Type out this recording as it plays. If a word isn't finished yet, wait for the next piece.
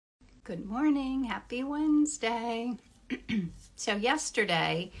Good morning. Happy Wednesday. So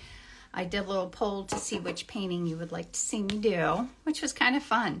yesterday I did a little poll to see which painting you would like to see me do, which was kind of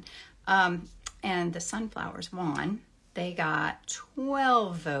fun. And the sunflowers won. They got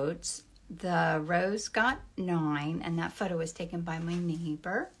 12 votes. The rose got 9, and that photo was taken by my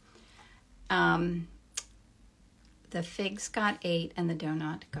neighbor. The figs got 8, and the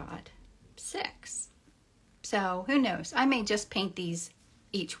donut got 6. So who knows? I may just paint these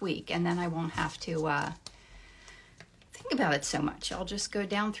each week, and then I won't have to think about it so much. I'll just go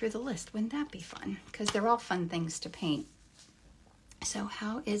down through the list. Wouldn't that be fun? Because they're all fun things to paint. So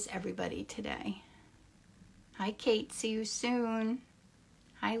how is everybody today? Hi, Kate. See you soon.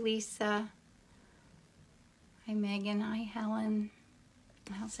 Hi, Lisa. Hi, Megan. Hi, Helen.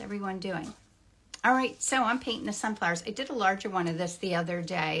 How's everyone doing? All right, so I'm painting the sunflowers. I did a larger one of this the other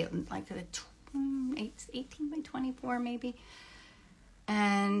day, like the 18 by 24 maybe.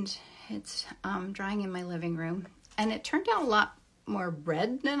 And it's drying in my living room. And it turned out a lot more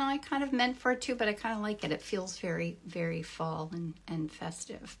red than I kind of meant for it to, but I kind of like it. It feels very, very fall and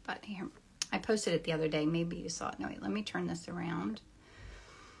festive. But here, I posted it the other day. Maybe you saw it. No, wait, let me turn this around.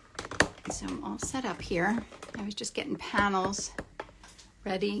 So I'm all set up here. I was just getting panels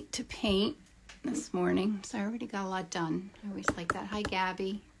ready to paint this morning. So I already got a lot done. I always like that. Hi,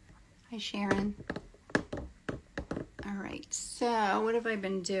 Gabby. Hi, Sharon. All right, so what have I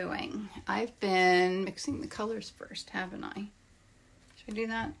been doing? I've been mixing the colors first, haven't I? Should I do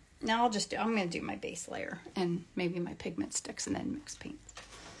that? No, I'm going to do my base layer and maybe my pigment sticks and then mix paint.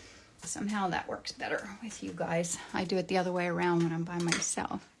 Somehow that works better with you guys. I do it the other way around when I'm by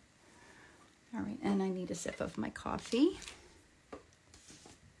myself. All right, and I need a sip of my coffee.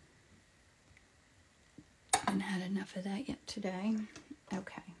 I haven't had enough of that yet today.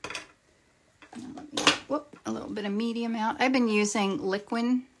 Okay. Now let me whoop a little bit of medium out. I've been using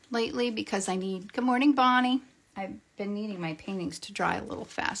liquid lately because I need, good morning, Bonnie. I've been needing my paintings to dry a little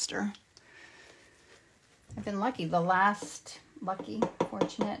faster. I've been fortunate.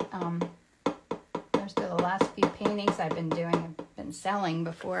 Most of the last few paintings I've been doing have been selling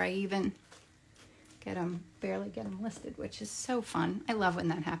before I even barely get them listed, which is so fun. I love when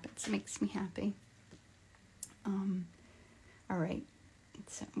that happens. It makes me happy. All right,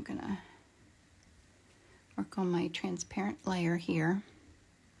 so I'm gonna work on my transparent layer here.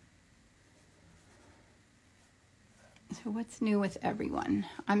 So what's new with everyone?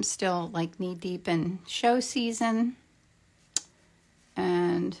 I'm still like knee deep in show season.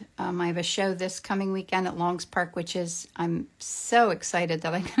 And I have a show this coming weekend at Longs Park, which is, I'm so excited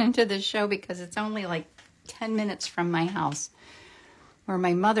that I got into this show because it's only like 10 minutes from my house. Where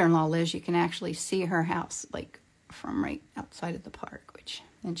my mother-in-law lives, you can actually see her house like from right outside of the park,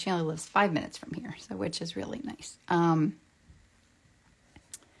 and she only lives 5 minutes from here, so which is really nice. I'm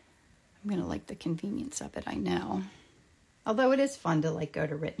gonna like the convenience of it, I know. Although it is fun to like go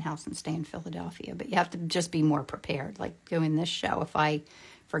to Rittenhouse and stay in Philadelphia, but you have to just be more prepared. Like doing this show, if I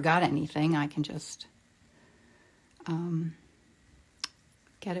forgot anything, I can just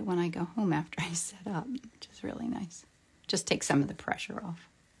get it when I go home after I set up, which is really nice. Just take some of the pressure off.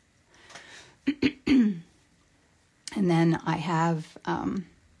 And then I have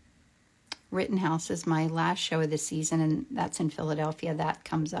Rittenhouse is my last show of the season, and that's in Philadelphia. That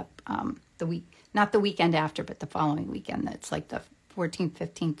comes up not the weekend after, but the following weekend. That's like the 14th,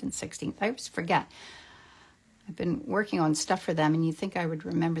 15th, and 16th. I always forget. I've been working on stuff for them, and you'd think I would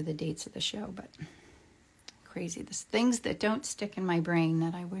remember the dates of the show, but crazy. There's things that don't stick in my brain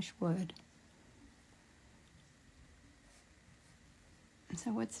that I wish would.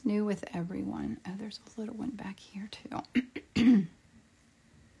 So what's new with everyone? Oh, there's a little one back here too. And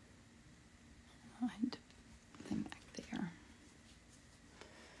then back there.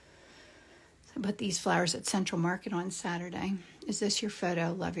 So I bought these flowers at Central Market on Saturday. Is this your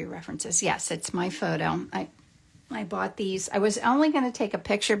photo? Love your references. Yes, it's my photo. I bought these. I was only going to take a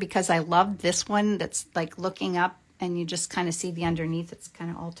picture because I loved this one that's like looking up and you just kind of see the underneath. It's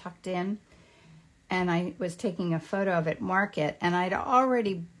kind of all tucked in. And I was taking a photo of it at Market, and I'd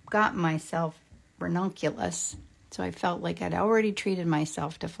already got myself ranunculus. So I felt like I'd already treated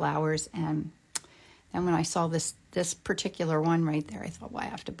myself to flowers. And then when I saw this particular one right there, I thought, well, I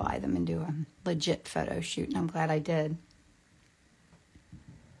have to buy them and do a legit photo shoot. And I'm glad I did.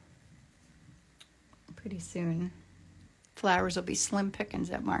 Pretty soon, flowers will be slim pickings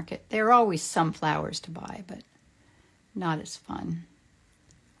at Market. There are always some flowers to buy, but not as fun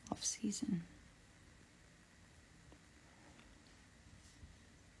off season.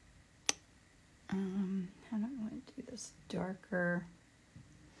 I don't want to do this darker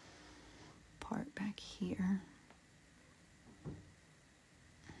part back here.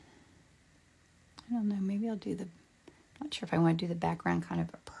 I don't know, maybe I'll do the, not sure if I want to do the background kind of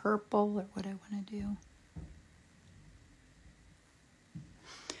a purple or what I want to do.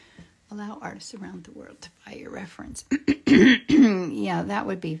 Allow artists around the world to buy your reference. Yeah, that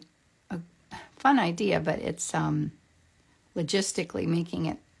would be a fun idea, but it's logistically making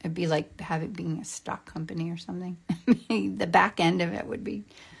it, it'd be like being a stock company or something. The back end of it would be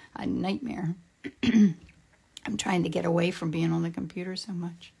a nightmare. I'm trying to get away from being on the computer so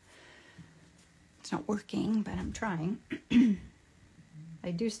much. It's not working, but I'm trying. I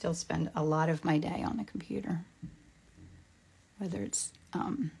do still spend a lot of my day on the computer. Whether it's,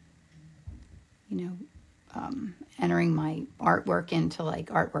 entering my artwork into like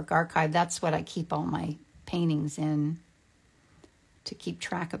Artwork Archive. That's what I keep all my paintings in, to keep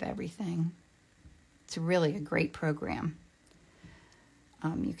track of everything. It's really a great program.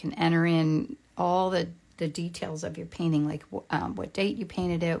 You can enter in all the details of your painting, like what date you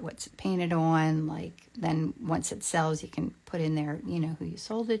painted it, what's it painted on, like then once it sells, you can put in there, who you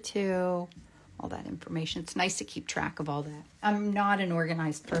sold it to, all that information. It's nice to keep track of all that. I'm not an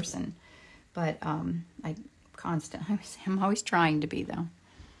organized person, but I'm always trying to be, though.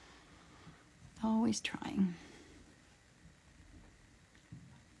 Always trying.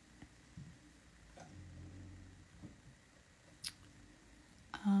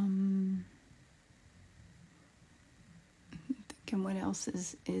 Thinking what else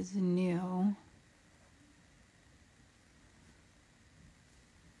is new.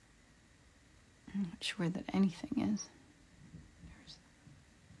 I'm not sure that anything is. There's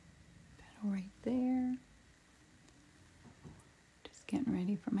a petal right there. Just getting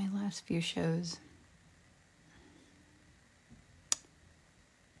ready for my last few shows.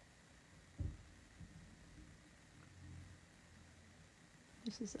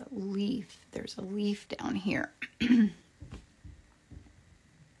 This is a leaf. There's a leaf down here. Looks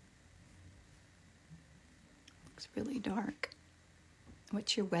really dark.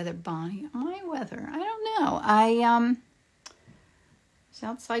 What's your weather, Bonnie? My weather? I don't know. I was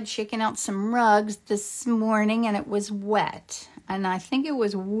outside shaking out some rugs this morning and it was wet. And I think it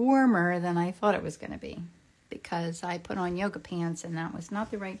was warmer than I thought it was going to be because I put on yoga pants and that was not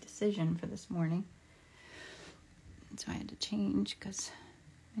the right decision for this morning. So I had to change because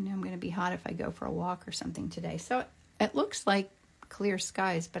I know I'm going to be hot if I go for a walk or something today. So it looks like clear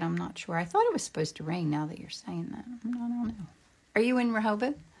skies, but I'm not sure. I thought it was supposed to rain now that you're saying that. I don't know. Are you in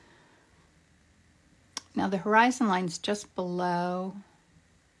Rehoboth? Now the horizon line's just below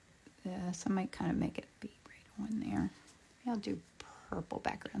this. I might kind of make it be right on there. Maybe I'll do purple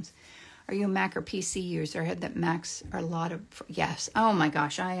backgrounds. Are you a Mac or PC user? I heard that Macs are a lot of... Yes. Oh my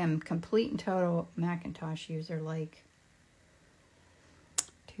gosh. I am complete and total Macintosh user, like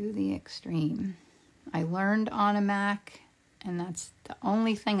to the extreme. I learned on a Mac, and that's the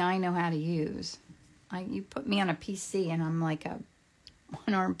only thing I know how to use. You put me on a PC, and I'm like a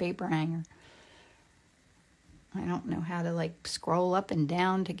one-arm paper hanger. I don't know how to, like, scroll up and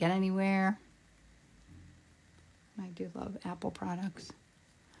down to get anywhere. I do love Apple products.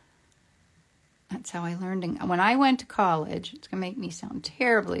 That's how I learned. And when I went to college, it's going to make me sound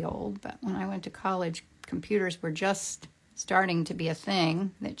terribly old, but when I went to college, computers were just starting to be a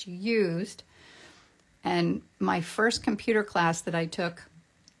thing that you used. And my first computer class that I took,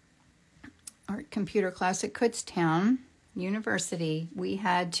 art computer class at Kutztown University, we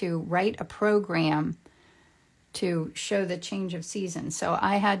had to write a program to show the change of season. So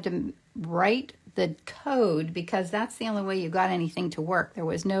I had to write the code because that's the only way you got anything to work. There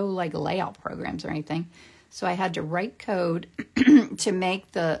was no like layout programs or anything. So I had to write code to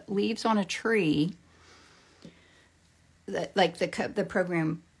make the leaves on a tree. Like the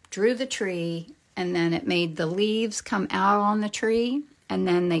program drew the tree and then it made the leaves come out on the tree and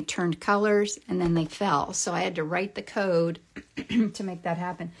then they turned colors and then they fell. So I had to write the code to make that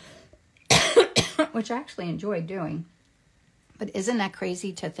happen, which I actually enjoyed doing. But isn't that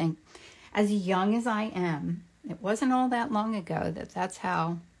crazy to think, as young as I am, it wasn't all that long ago that's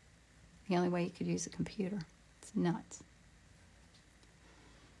how, the only way you could use a computer. It's nuts.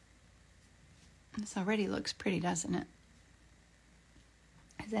 This already looks pretty, doesn't it?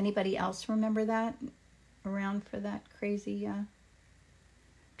 Does anybody else remember that around for that crazy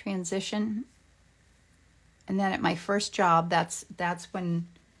transition? And then at my first job, that's when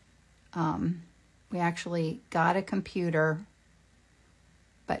we actually got a computer,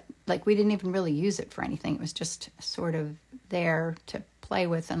 but like we didn't even really use it for anything. It was just sort of there to play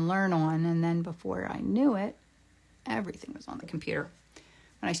with and learn on. And then before I knew it, everything was on the computer.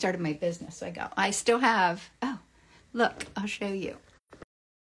 When I started my business, I still have, oh, look, I'll show you.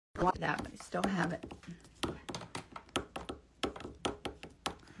 That, but I still have it.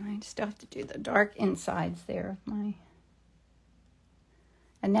 I still have to do the dark insides there of my...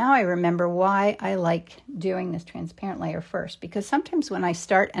 And now I remember why I like doing this transparent layer first, because sometimes when I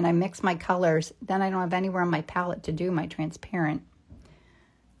start and I mix my colors, then I don't have anywhere on my palette to do my transparent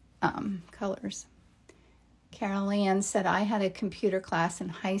colors. Carol Ann said, I had a computer class in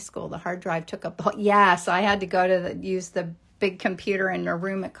high school. The hard drive took up the whole... Yes, I had to go to use the big computer in a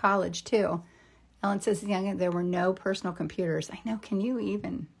room at college too. Ellen says, young, there were no personal computers. I know, can you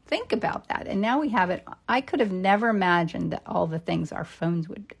even think about that? And now we have it. I could have never imagined that all the things our phones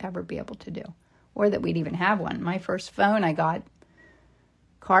would ever be able to do, or that we'd even have one. My first phone I got,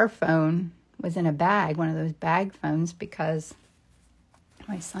 car phone, was in a bag, one of those bag phones, because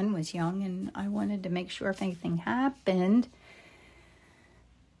my son was young and I wanted to make sure if anything happened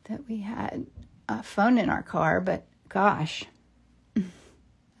that we had a phone in our car. But gosh,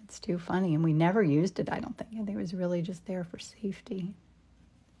 it's too funny. And we never used it, I don't think. I think it was really just there for safety.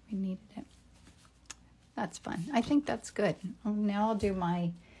 We needed it. That's fun. I think that's good. Now I'll do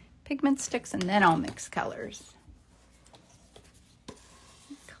my pigment sticks and then I'll mix colors.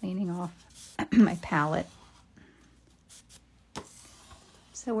 Cleaning off my palette.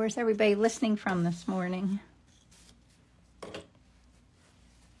 So where's everybody listening from this morning?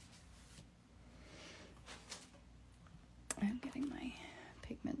 I'm getting my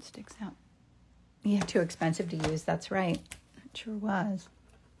pigment sticks out. Yeah, too expensive to use. That's right. It sure was.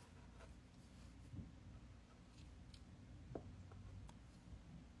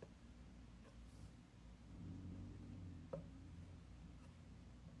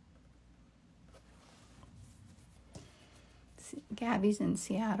 Gabby's in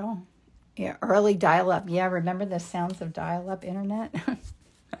Seattle. Yeah, early dial-up. Yeah, remember the sounds of dial-up internet? Oh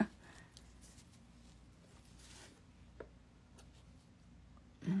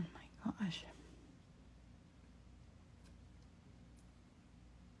my gosh.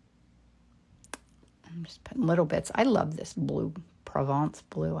 I'm just putting little bits. I love this blue, Provence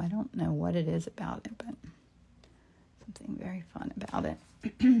blue. I don't know what it is about it, but something very fun about it.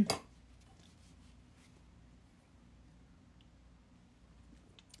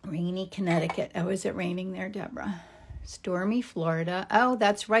 Rainy Connecticut. Oh, is it raining there, Deborah? Stormy Florida. Oh,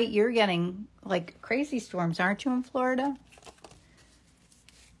 that's right. You're getting like crazy storms, aren't you, in Florida?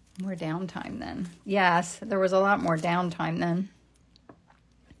 More downtime then. Yes, there was a lot more downtime then.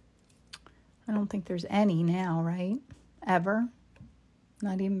 I don't think there's any now, right? Ever?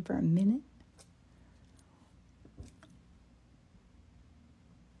 Not even for a minute?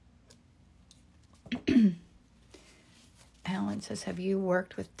 Alan says, have you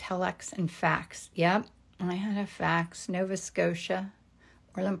worked with telex and fax? Yep, I had a fax. Nova Scotia,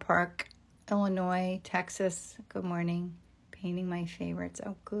 Orland Park, Illinois, Texas. Good morning. Painting my favorites.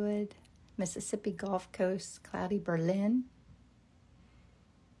 Oh, good. Mississippi Gulf Coast, cloudy Berlin.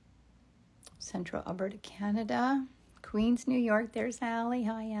 Central Alberta, Canada. Queens, New York. There's Allie.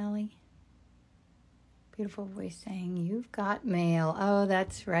 Hi, Allie. Beautiful voice saying, you've got mail. Oh,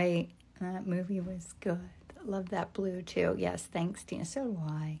 that's right. That movie was good. Love that blue too. Yes, thanks, Tina. So do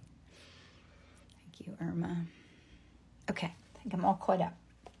I. Thank you, Irma. Okay, I think I'm all caught up.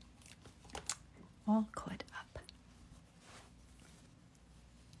 All caught up.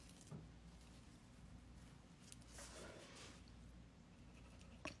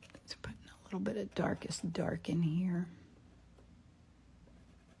 Let's put a little bit of darkest dark in here.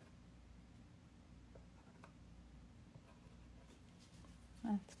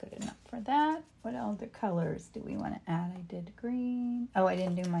 That's good enough for that. What other colors do we want to add? I did green. Oh, I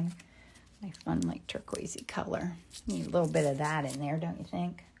didn't do my fun like turquoisey color. Need a little bit of that in there, don't you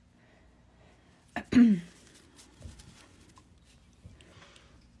think?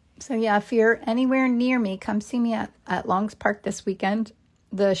 So yeah, if you're anywhere near me, come see me at Longs Park this weekend.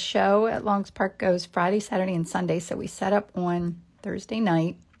 The show at Longs Park goes Friday, Saturday, and Sunday. So we set up on Thursday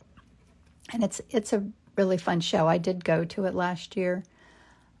night. And it's a really fun show. I did go to it last year.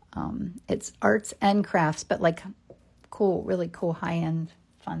 It's arts and crafts, but like cool, really cool high-end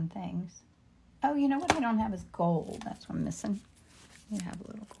fun things. Oh, you know what I don't have is gold. That's what I'm missing. I have a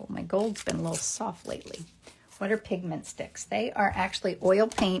little gold. My gold's been a little soft lately. What are pigment sticks? They are actually oil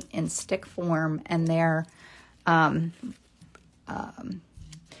paint in stick form, and they're they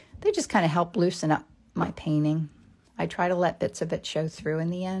just kind of help loosen up my painting. I try to let bits of it show through in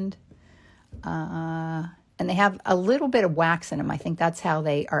the end. And they have a little bit of wax in them. I think that's how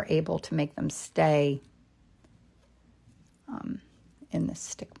they are able to make them stay in the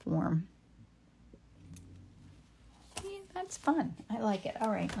stick form. Yeah, that's fun. I like it. All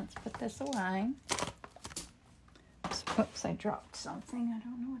right, let's put this away. Oops, I dropped something. I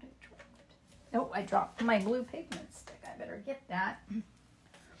don't know what I dropped. Oh, I dropped my blue pigment stick. I better get that.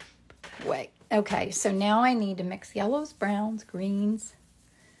 way. Okay, so now I need to mix yellows, browns, greens,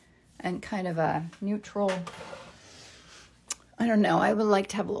 and kind of a neutral, I don't know, I would like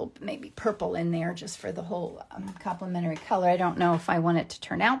to have a little maybe purple in there just for the whole complementary color. I don't know if I want it to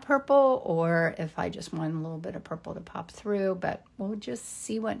turn out purple or if I just want a little bit of purple to pop through, but we'll just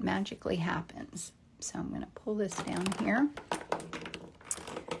see what magically happens. So I'm going to pull this down here.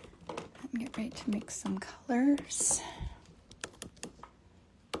 Get ready to mix some colors.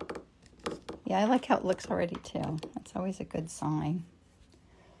 Yeah, I like how it looks already too. That's always a good sign.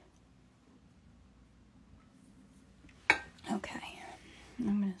 Okay,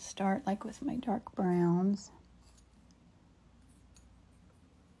 I'm going to start like with my dark browns.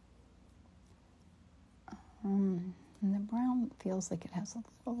 And the brown feels like it has a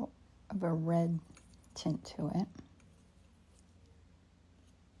little of a red tint to it.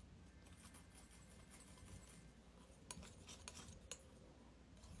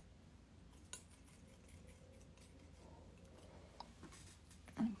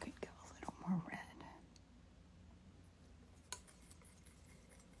 I could go a little more red.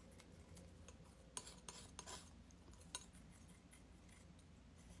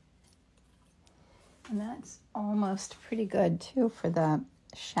 And that's almost pretty good too for the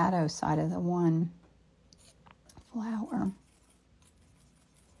shadow side of the one flower.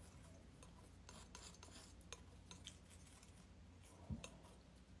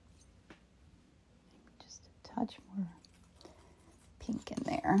 Just a touch more pink in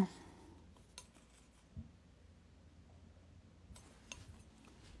there.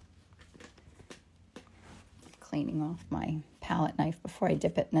 Cleaning off my palette knife before I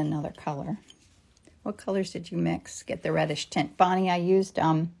dip it in another color. What colors did you mix? Get the reddish tint. Bonnie, I used,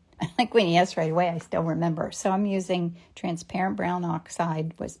 like when you asked right away, I still remember. So I'm using transparent brown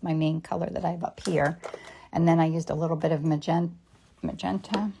oxide was my main color that I have up here. And then I used a little bit of magenta.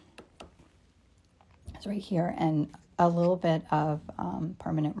 It's right here. And a little bit of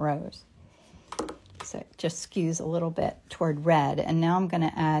permanent rose. So it just skews a little bit toward red. And now I'm going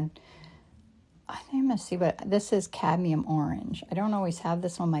to add, I think I'm going to see what, this is cadmium orange. I don't always have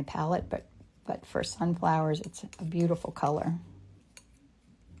this on my palette, but for sunflowers, it's a beautiful color.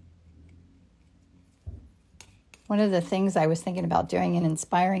 One of the things I was thinking about doing in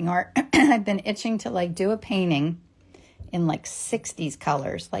inspiring art, I've been itching to like do a painting in like 60s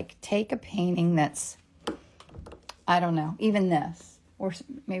colors. Like take a painting that's, I don't know, even this, or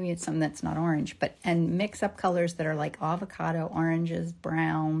maybe it's something that's not orange, and mix up colors that are like avocado, oranges,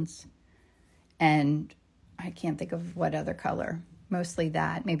 browns, and I can't think of what other color. Mostly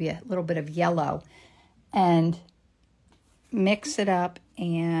that, maybe a little bit of yellow, and mix it up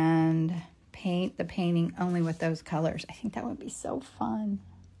and paint the painting only with those colors. I think that would be so fun.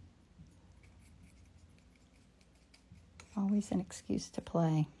 Always an excuse to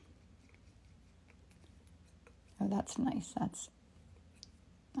play. Oh, that's nice. That's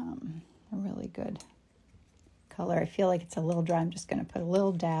a really good color. I feel like it's a little dry. I'm just going to put a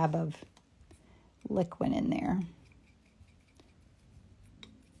little dab of liquid in there.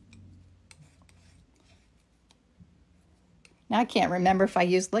 Now I can't remember if I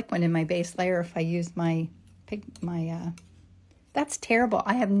used liquid in my base layer or if I used my that's terrible.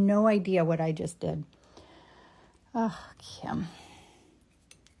 I have no idea what I just did. Oh, Kim.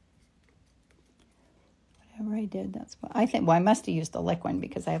 Whatever I did, that's what I think. Well, I must have used the liquid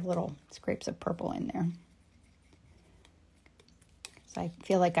because I have little scrapes of purple in there. So I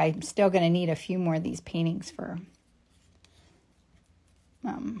feel like I'm still going to need a few more of these paintings for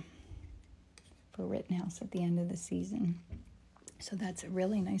Rittenhouse at the end of the season. So that's a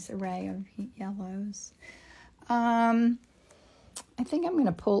really nice array of yellows. I think I'm going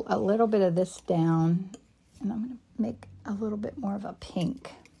to pull a little bit of this down, and I'm going to make a little bit more of a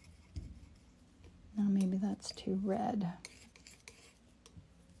pink. Now maybe that's too red.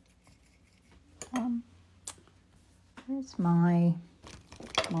 Here's my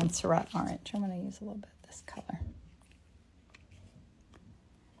Montserrat orange. I'm going to use a little bit of this color.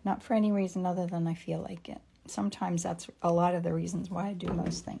 Not for any reason other than I feel like it. Sometimes that's a lot of the reasons why I do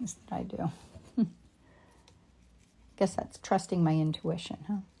most things that I do. Guess that's trusting my intuition,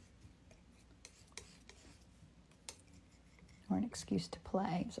 huh? Or an excuse to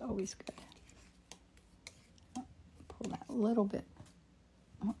play is always good. Pull that a little bit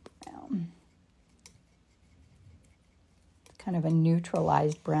up down. It's kind of a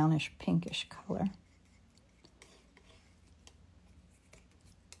neutralized brownish pinkish color.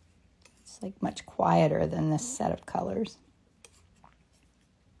 Like much quieter than this set of colors.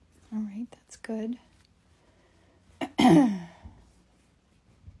 All right, that's good. All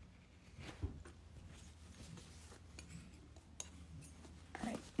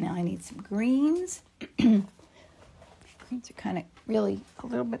right, now now I need some greens. Greens are kind of really a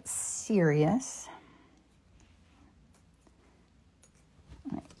little bit serious.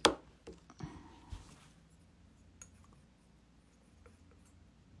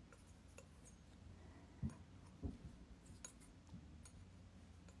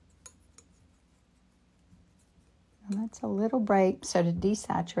 That's a little bright, so to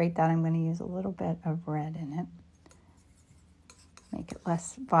desaturate that, I'm going to use a little bit of red in it. Make it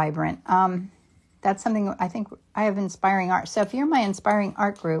less vibrant. That's something I think I have Inspiring Art. So if you're my Inspiring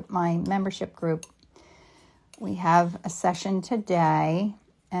Art group, my membership group, we have a session today,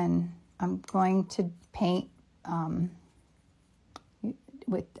 and I'm going to paint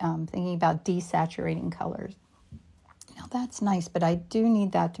with thinking about desaturating colors. Now that's nice, but I do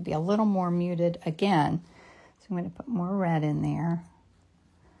need that to be a little more muted again. So I'm going to put more red in there,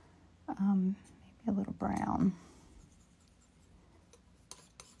 maybe a little brown.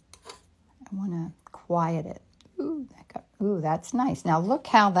 I want to quiet it. Ooh, that's nice. Now look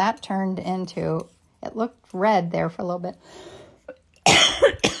how that turned into, it looked red there for a little bit.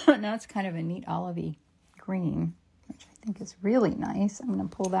 Now it's kind of a neat olivey green, which I think is really nice. I'm going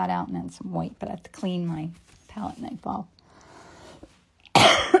to pull that out and then some white, but I have to clean my palette knife off.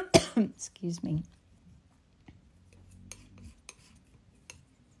 Excuse me.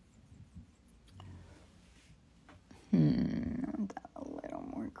 A little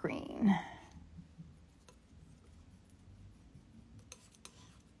more green.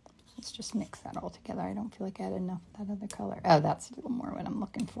 Let's just mix that all together. I don't feel like I had enough of that other color. Oh, that's a little more what I'm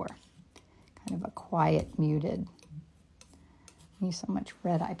looking for. Kind of a quiet, muted. Use so much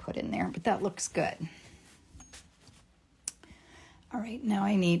red I put in there, but that looks good. All right, now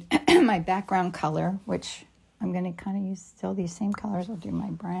I need my background color, which I'm going to kind of use still these same colors. I'll do my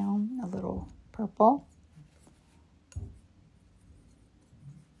brown, a little purple.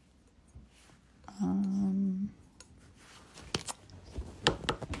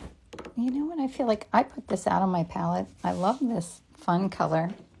 You know what? I feel like I put this out on my palette. I love this fun color.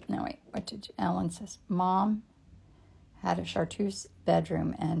 No, wait. What did Ellen says? Mom had a chartreuse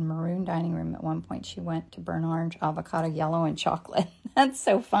bedroom and maroon dining room. At one point, she went to burnt orange, avocado, yellow, and chocolate. That's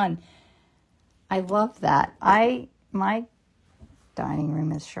so fun. I love that. My dining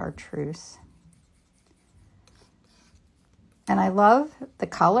room is chartreuse. And I love the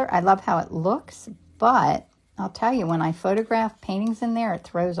color. I love how it looks, but I'll tell you, when I photograph paintings in there, it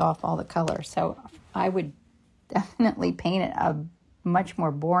throws off all the color. So I would definitely paint it a much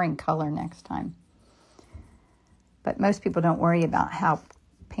more boring color next time. But most people don't worry about how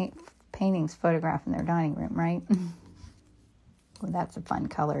paintings photograph in their dining room, right? Well, that's a fun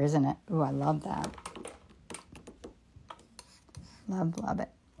color, isn't it? Ooh, I love that. Love, love it.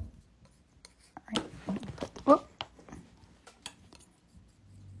 All right. Whoop.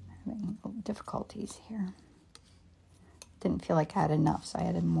 Having little difficulties here. Didn't feel like I had enough, so I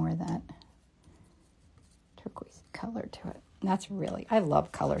added more of that turquoise color to it. And that's really, I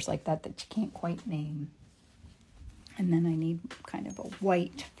love colors like that you can't quite name. And then I need kind of a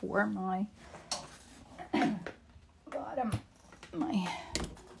white for my bottom.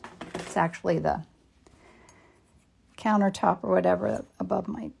 It's actually the countertop or whatever above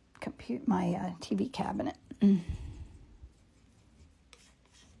my TV cabinet.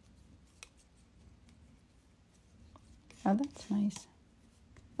 Oh, that's nice.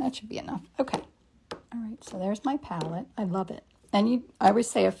 That should be enough. Okay. All right, so there's my palette. I love it. And I always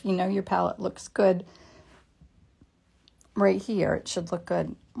say if you know your palette looks good right here, it should look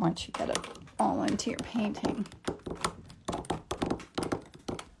good once you get it all into your painting.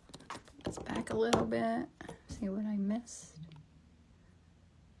 Let's back a little bit. See what I missed.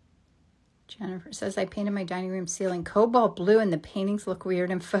 Jennifer says, I painted my dining room ceiling cobalt blue and the paintings look weird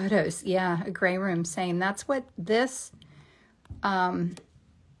in photos. Yeah, a gray room, same. That's what this...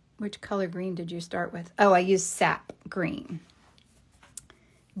 which color green did you start with? Oh, I used sap green.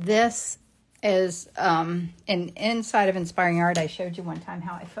 This is inside of Inspiring Art. I showed you one time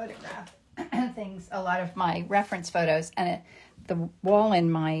how I photograph things, a lot of my reference photos, and the wall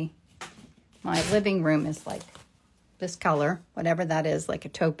in my living room is like this color, whatever that is, like a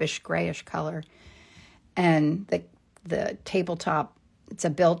taupish grayish color, and the tabletop, it's a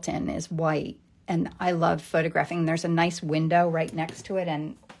built-in, is white. And I love photographing. There's a nice window right next to it,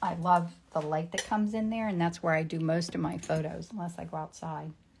 and I love the light that comes in there, and that's where I do most of my photos, unless I go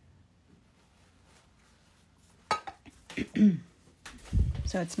outside.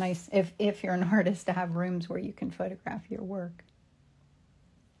 So it's nice if you're an artist to have rooms where you can photograph your work.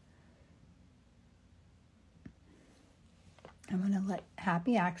 I want to let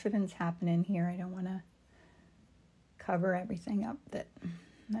happy accidents happen in here. I don't want to cover everything up that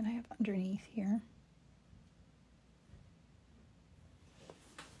have underneath here.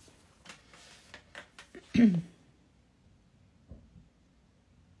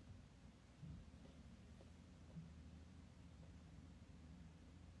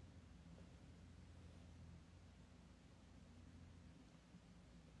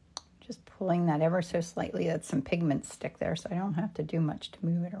 Just pulling that ever so slightly. That's some pigment stick there, so I don't have to do much to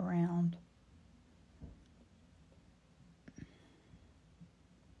move it around.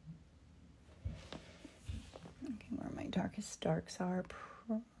 Okay, where my darkest darks are,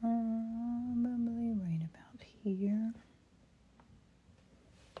 probably right about here.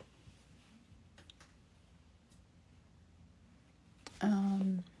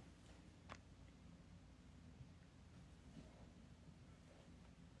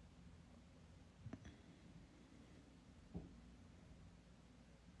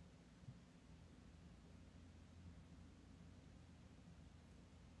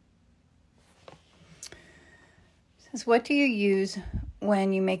 Says, what do you use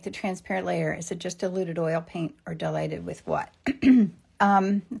when you make the transparent layer? Is it just diluted oil paint or diluted with what?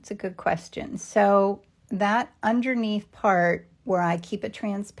 That's a good question. So that underneath part where I keep it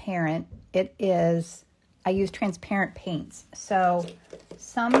transparent, I use transparent paints. So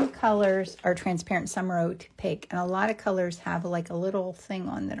some colors are transparent, some are opaque, and a lot of colors have like a little thing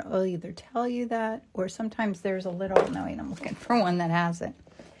on that will either tell you that, or sometimes there's a little, no wait, I'm looking for one that has it.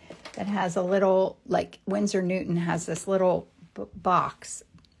 That has a little, like Winsor Newton has this little box.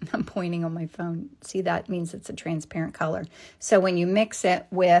 I'm pointing on my phone. See, that means it's a transparent color. So when you mix it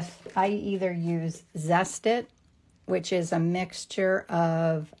with, I either use Zest It, which is a mixture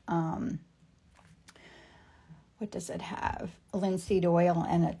of, what does it have? Linseed oil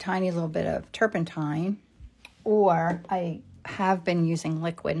and a tiny little bit of turpentine. Or I have been using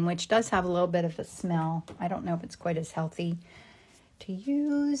liquid, which does have a little bit of a smell. I don't know if it's quite as healthy to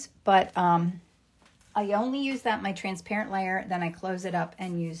use, but I only use that in my transparent layer, then I close it up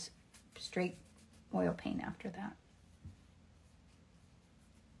and use straight oil paint after that.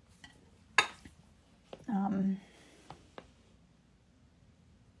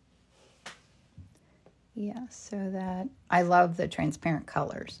 Yeah, so that I love the transparent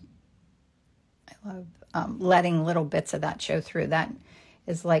colors. I love letting little bits of that show through. That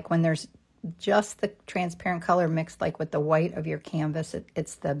is like when there's just the transparent color mixed like with the white of your canvas.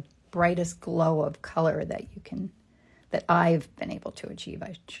 It's the brightest glow of color that I've been able to achieve.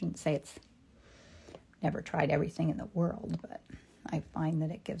 I shouldn't say it's never tried everything in the world, but I find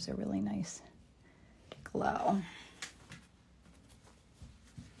that it gives a really nice glow.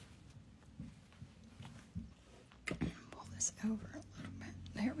 Pull this over a little bit.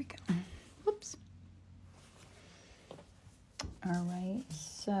 There we go. Whoops. All right,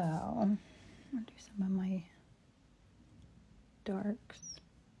 so I'll do some of my darks.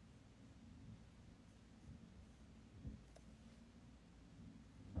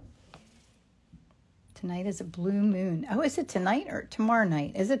 Tonight is a blue moon. Oh, is it tonight or tomorrow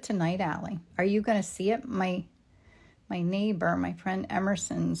night? Is it tonight, Allie? Are you going to see it? My neighbor, my friend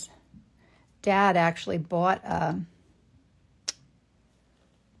Emerson's dad actually bought a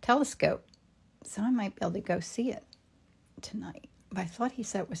telescope, so I might be able to go see it tonight. But I thought he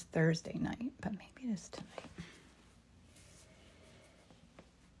said it was Thursday night, but maybe it is tonight.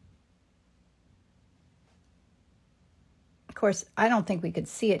 Of course, I don't think we could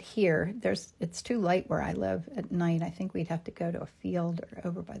see it here. It's too light where I live at night. I think we'd have to go to a field or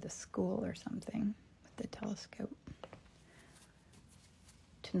over by the school or something with the telescope.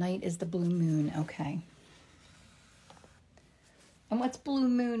 Tonight is the blue moon. Okay. And what's blue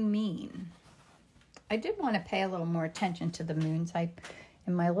moon mean? I did want to pay a little more attention to the moons.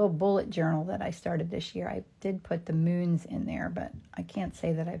 In my little bullet journal that I started this year, I did put the moons in there, but I can't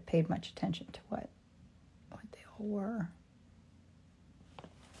say that I've paid much attention to what they all were.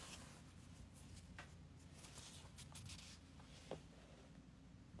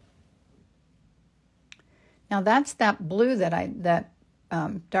 Now that's that blue that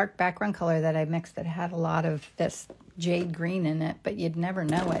dark background color that I mixed that had a lot of this jade green in it, but you'd never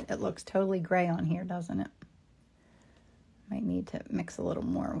know it. It looks totally gray on here, doesn't it? Might need to mix a little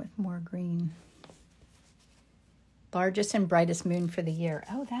more with more green. Largest and brightest moon for the year.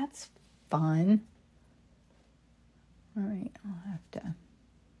 Oh, that's fun. All right, I'll have to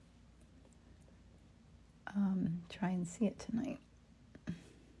try and see it tonight.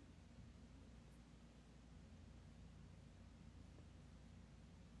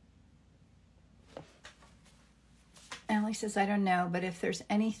 Allie says, I don't know, but if there's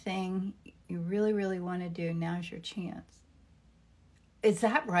anything you really, really want to do, now's your chance. Is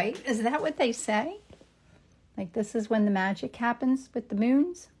that right? Is that what they say? Like this is when the magic happens with the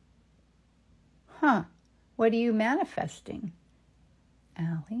moons? Huh. What are you manifesting,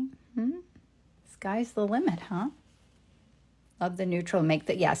 Allie? Sky's the limit, huh? Love the neutral.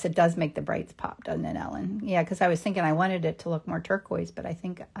 Yes, it does make the brights pop, doesn't it, Ellen? Yeah, because I was thinking I wanted it to look more turquoise, but I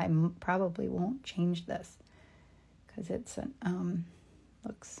think I probably won't change this because it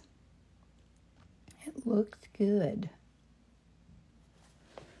looks good.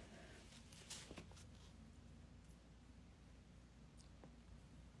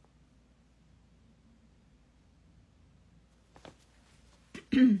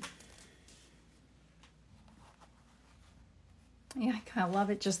 Yeah, I kind of love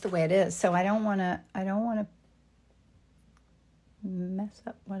it just the way it is. So I don't want to mess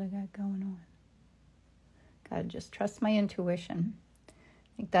up what I got going on. Gotta just trust my intuition. I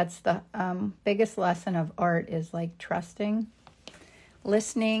think that's the biggest lesson of art is like trusting,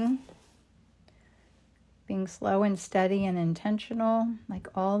 listening, being slow and steady and intentional. Like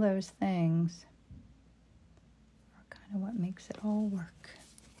all those things are kind of what makes it all work.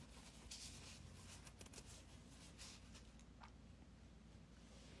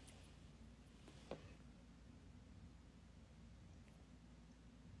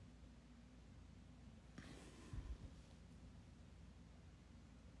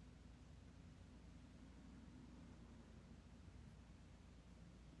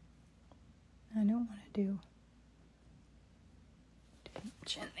 I don't want to do too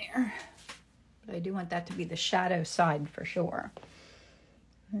much in there, but I do want that to be the shadow side for sure.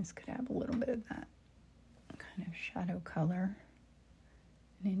 This could have a little bit of that kind of shadow color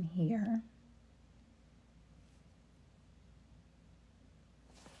in here.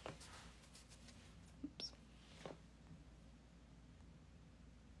 Oops.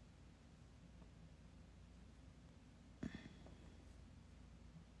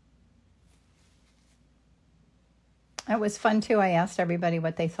 It was fun too. I asked everybody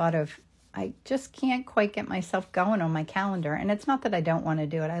what they thought of. I just can't quite get myself going on my calendar. And it's not that I don't want to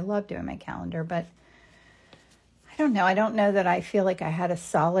do it. I love doing my calendar, but I don't know. I don't know that I feel like I had a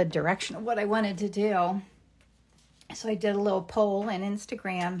solid direction of what I wanted to do. So I did a little poll on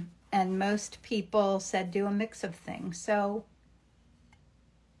Instagram, and most people said do a mix of things. So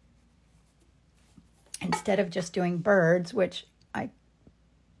instead of just doing birds, which I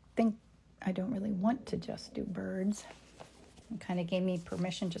think I don't really want to just do birds, it kind of gave me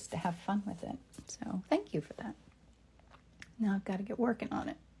permission just to have fun with it. So thank you for that. Now I've got to get working on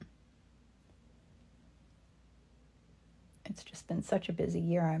it. It's just been such a busy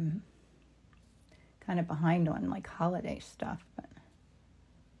year. I'm kind of behind on like holiday stuff, but I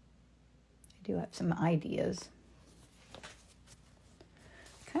do have some ideas. I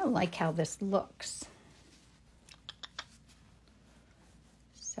kind of like how this looks.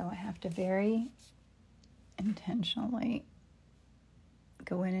 So I have to very intentionally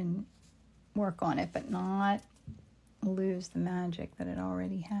go in and work on it, but not lose the magic that it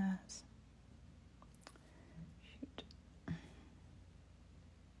already has. Shoot.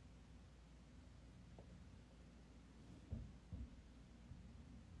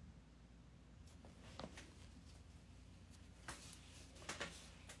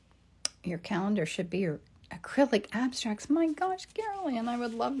 Your calendar should be your acrylic abstracts. My gosh, Carolyn, I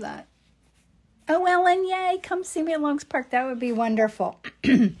would love that. Oh, Ellen, yay, come see me at Longs Park. That would be wonderful.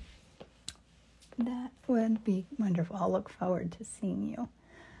 That would be wonderful. I'll look forward to seeing you.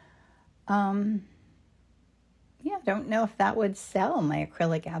 Yeah, I don't know if that would sell, my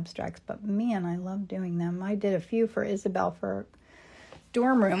acrylic abstracts, but man, I love doing them. I did a few for Isabel for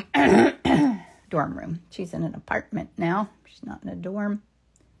dorm room. Dorm room. She's in an apartment now. She's not in a dorm.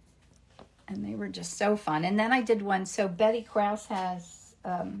 And they were just so fun. And then I did one. So Betty Krause has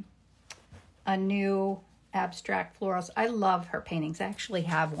a new abstract florals. I love her paintings. I actually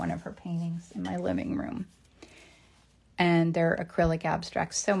have one of her paintings in my living room. And they're acrylic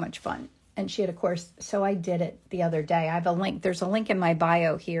abstracts. So much fun. And she had a course. So I did it the other day. I have a link. There's a link in my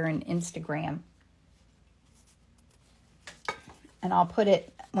bio here in Instagram. And I'll put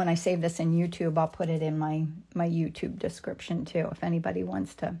it, when I save this in YouTube, I'll put it in my YouTube description too, if anybody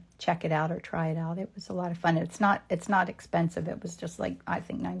wants to check it out or try it out. It was a lot of fun. It's not expensive. It was just like, I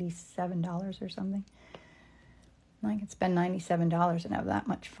think $97 or something. I could spend $97 and have that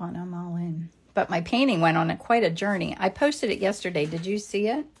much fun. I'm all in. But my painting went on quite a journey. I posted it yesterday. Did you see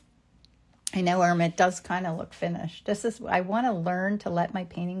it? I know, Irma, it does kind of look finished. I want to learn to let my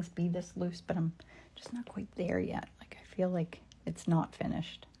paintings be this loose, but I'm just not quite there yet. Like, I feel like it's not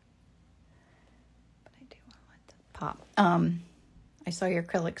finished. But I do want to pop. I saw your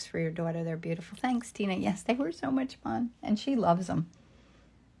acrylics for your daughter. They're beautiful. Thanks, Tina. Yes, they were so much fun. And she loves them.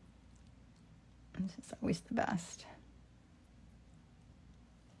 It's just always the best.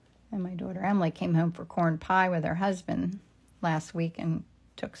 And my daughter Emily came home for corn pie with her husband last week and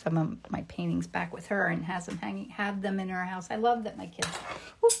took some of my paintings back with her and have them in her house. I love that my kids,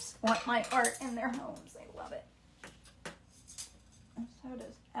 want my art in their homes. I love it. And so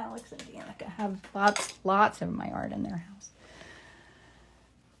does Alex and Danica have lots of my art in their house.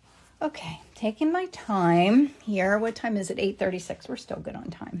 Okay, taking my time here. What time is it? 8:36. We're still good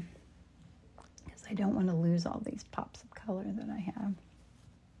on time. Because I don't want to lose all these pops of color that I have.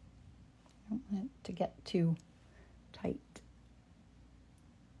 I don't want it to get too tight.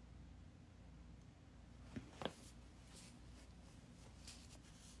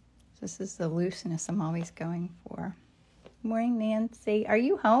 This is the looseness I'm always going for. Morning, Nancy. Are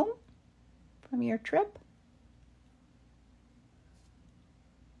you home from your trip?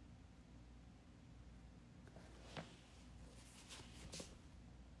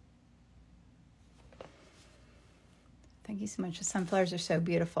 Thank you so much. The sunflowers are so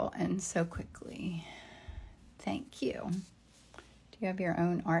beautiful and so quickly. Thank you. Do you have your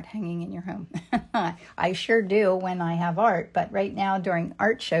own art hanging in your home? I sure do when I have art, but right now during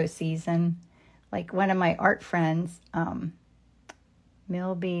art show season, like one of my art friends,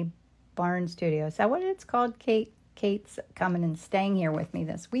 Milby Barn Studio, is that what it's called? Kate's coming and staying here with me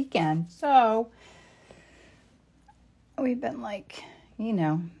this weekend. So we've been like,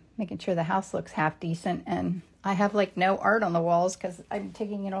 making sure the house looks half decent, and I have like no art on the walls because I'm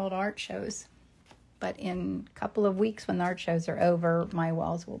taking it all to art shows. But in a couple of weeks when the art shows are over, my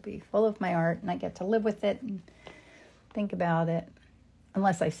walls will be full of my art and I get to live with it and think about it.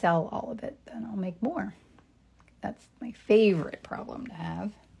 Unless I sell all of it, then I'll make more. That's my favorite problem to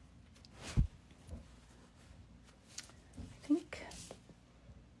have. I think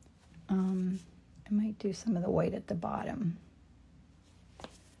I might do some of the white at the bottom.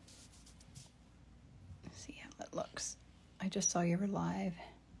 See how it looks. I just saw you were live.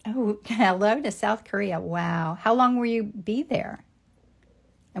 Oh, hello to South Korea. Wow. How long will you be there?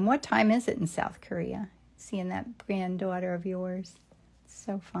 And what time is it in South Korea? Seeing that granddaughter of yours. It's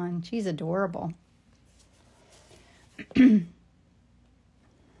so fun. She's adorable.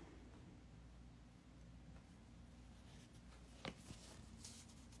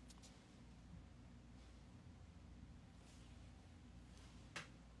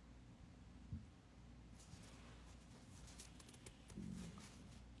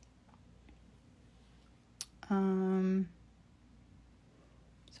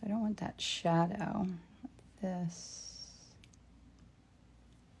 So I don't want that shadow. This.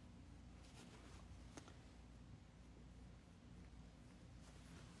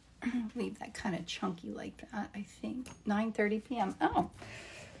 Leave that kind of chunky like that, I think. 9:30 p.m. Oh.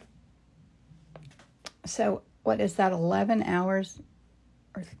 So what is that, 11 hours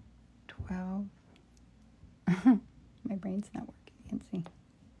or 12? My brain's not working. You can see.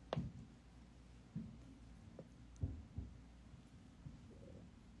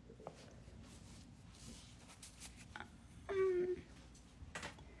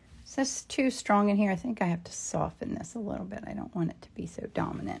 Is this too strong in here? I think I have to soften this a little bit. I don't want it to be so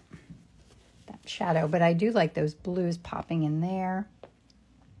dominant, that shadow. But I do like those blues popping in there.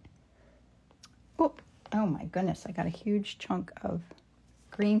 Oh my goodness, I got a huge chunk of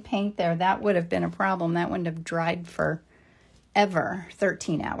green paint there. That would have been a problem. That wouldn't have dried forever.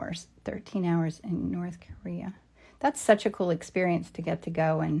 13 hours. 13 hours in North Korea. That's such a cool experience to get to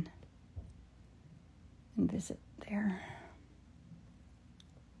go and visit there.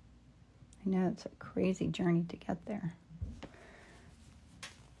 I know it's a crazy journey to get there.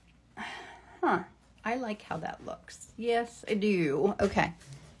 Huh. I like how that looks. Yes, I do. Okay.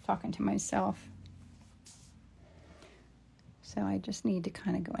 Talking to myself. So I just need to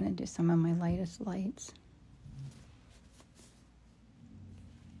kind of go in and do some of my lightest lights.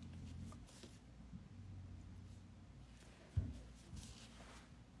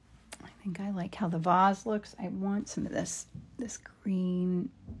 I think I like how the vase looks. I want some of this green.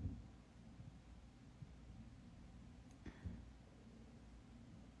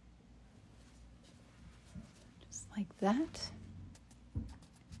 Like that.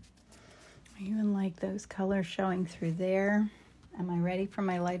 I even like those colors showing through there. Am I ready for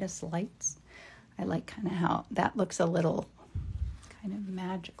my lightest lights? I like kind of how that looks a little kind of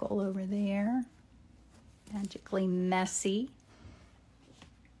magical over there. Magically messy.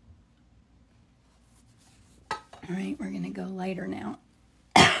 All right, we're going to go lighter now.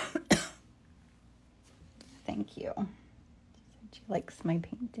 Thank you. She likes my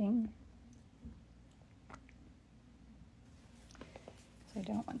painting. So I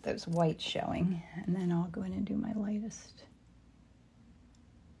don't want those whites showing. And then I'll go in and do my lightest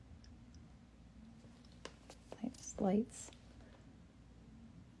lights.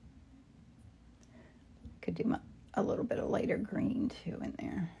 could do a little bit of lighter green too in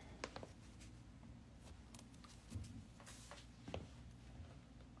there.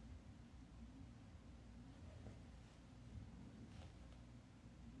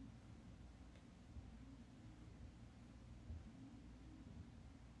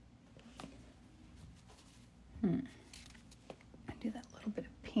 I do that little bit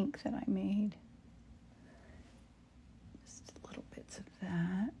of pink that I made. Just little bits of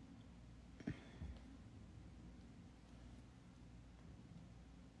that.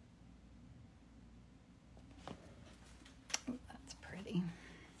 Oh, that's pretty.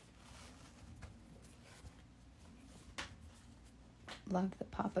 Love the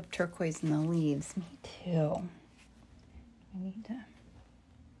pop of turquoise in the leaves. Me too. I need to.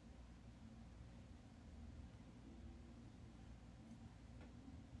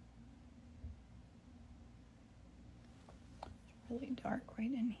 Really dark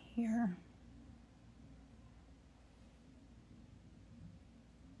right in here.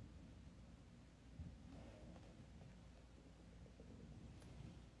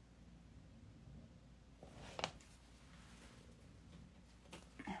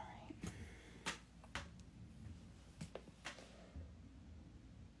 All right.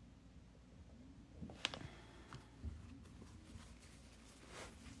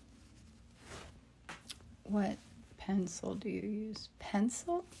 What pencil do you use?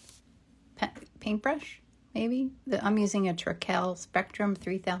 Pencil? Paintbrush, maybe? I'm using a Trekell Spectrum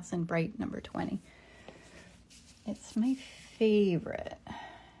 3000 Bright number 20. It's my favorite.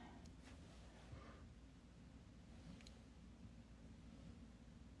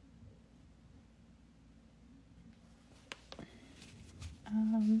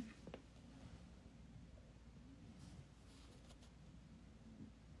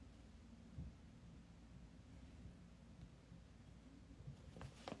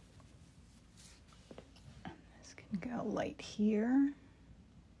 Go light here.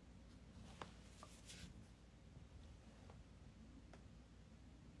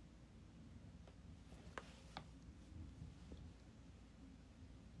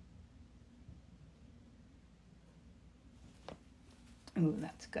 Ooh,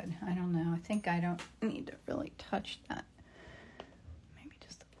 that's good. I don't know. I think I don't need to really touch that. Maybe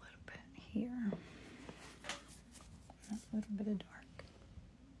just a little bit here. A little bit of dark.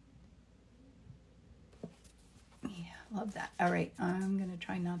 Love that. All right, I'm going to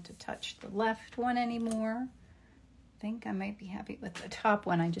try not to touch the left one anymore. I think I might be happy with the top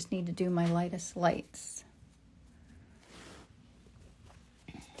one. I just need to do my lightest lights.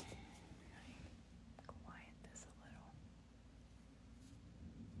 Quiet this a little.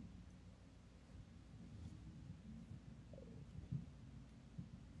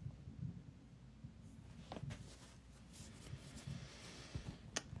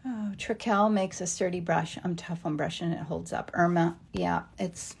 Oh, Trekell makes a sturdy brush. I'm tough on brushing. It holds up. Irma, yeah,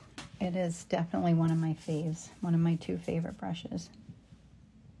 it is definitely one of my faves. One of my two favorite brushes.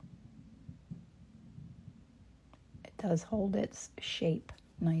 It does hold its shape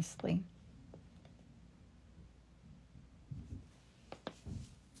nicely.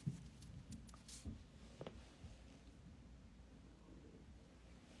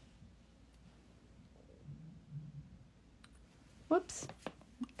 Whoops.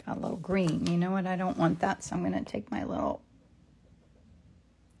 Got a little green. You know what? I don't want that, so I'm going to take my little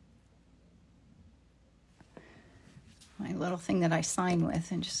thing that I sign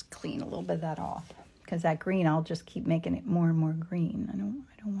with and just clean a little bit of that off. Because that green, I'll just keep making it more and more green. I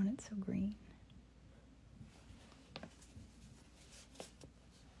don't want it so green.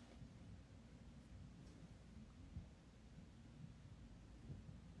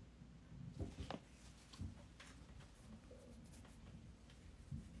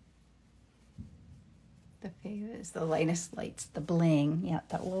 The favorite is the lightest lights, the bling. Yeah,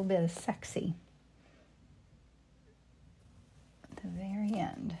 that little bit of sexy. At the very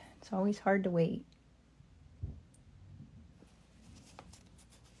end. It's always hard to wait.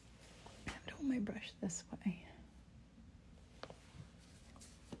 I have to hold my brush this way.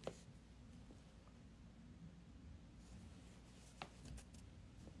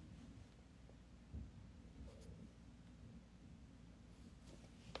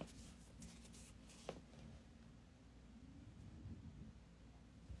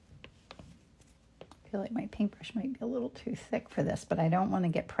 I feel like my paintbrush might be a little too thick for this, but I don't want to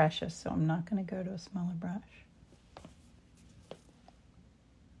get precious, so I'm not going to go to a smaller brush.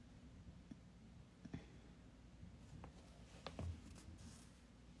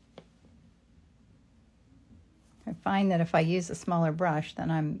 I find that if I use a smaller brush,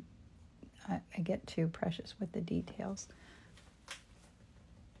 then I get too precious with the details.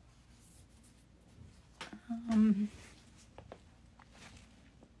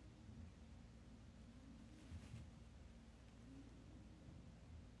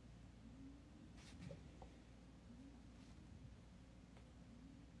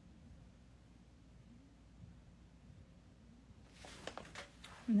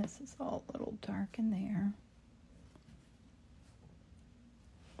 And this is all a little dark in there.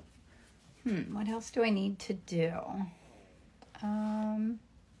 What else do I need to do?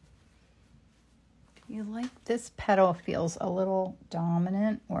 You like this petal feels a little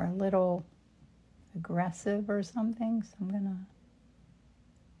dominant or a little aggressive or something, so I'm gonna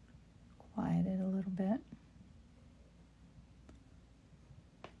quiet it a little bit.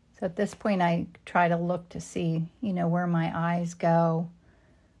 So at this point I try to look to see, you know, where my eyes go,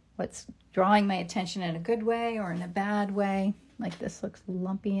 what's drawing my attention in a good way or in a bad way. Like this looks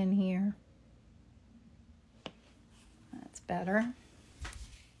lumpy in here. That's better.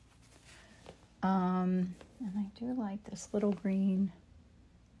 And I do like this little green.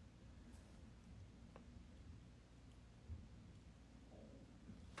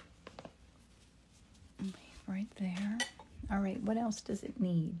 Right there. All right, what else does it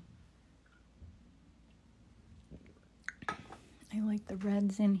need? I like the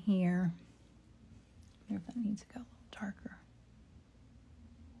reds in here. I wonder if that needs to go a little darker.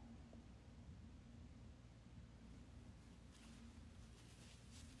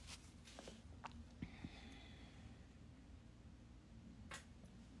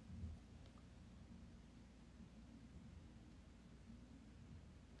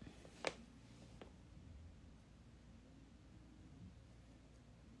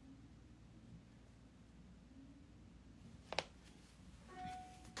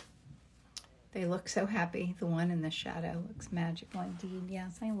 They look so happy. The one in the shadow looks magical indeed.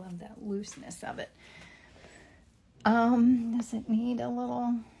 Yes, I love that looseness of it. Does it need a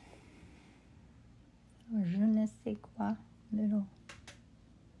little je ne sais quoi? Little.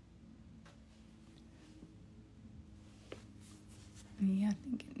 Yeah, I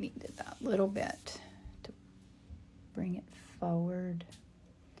think it needed that little bit to bring it forward.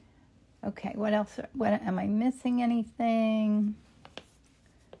 Okay, what else? What am I missing? Anything?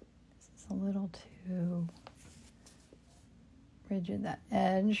 A little too rigid, that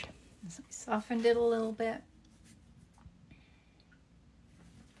edge. So we softened it a little bit.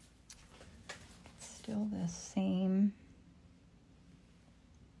 Still the same.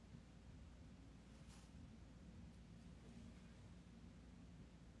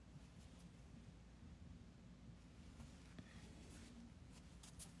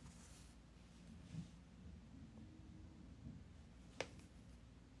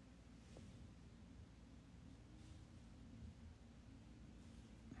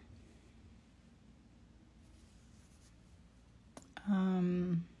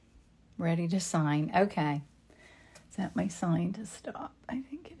 Ready to sign. Okay. Is that my sign to stop? I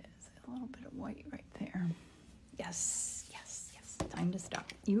think it is. A little bit of white right there. Yes, yes, yes. Time to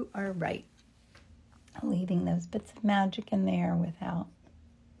stop. You are right. Leaving those bits of magic in there without.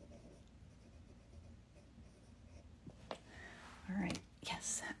 All right.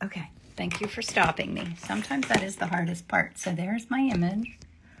 Yes. Okay. Thank you for stopping me. Sometimes that is the hardest part. So there's my image.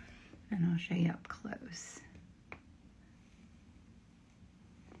 And I'll show you up close.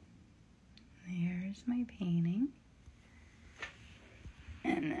 There's my painting.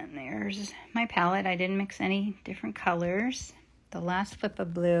 And then there's my palette. I didn't mix any different colors. The last flip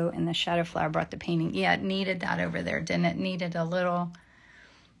of blue and the shadow flower brought the painting. Yeah, it needed that over there, didn't it? Needed a little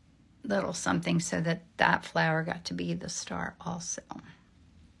something so that that flower got to be the star also.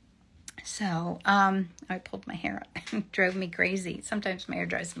 So, I pulled my hair out. It drove me crazy. Sometimes my hair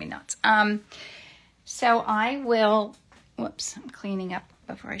drives me nuts. So I will, whoops, I'm cleaning up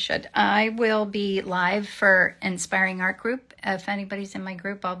before I should. I will be live for Inspiring Art Group. If anybody's in my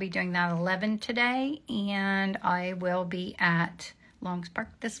group, I'll be doing that at 11 today. And I will be at Longs Park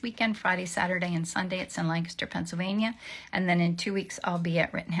this weekend, Friday, Saturday, and Sunday. It's in Lancaster, Pennsylvania. And then in 2 weeks, I'll be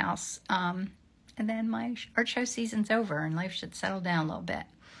at Rittenhouse. And then my art show season's over and life should settle down a little bit.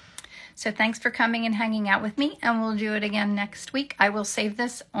 So thanks for coming and hanging out with me, and we'll do it again next week. I will save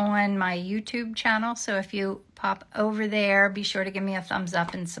this on my YouTube channel, so if you pop over there, be sure to give me a thumbs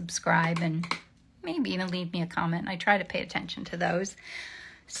up and subscribe, and maybe even leave me a comment. I try to pay attention to those.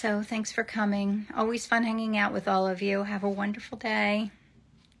 So thanks for coming. Always fun hanging out with all of you. Have a wonderful day.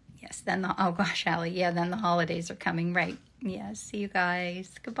 Yes, then oh gosh, Allie, yeah, then the holidays are coming, right? Yeah, see you guys.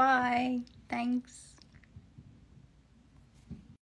 Goodbye. Thanks.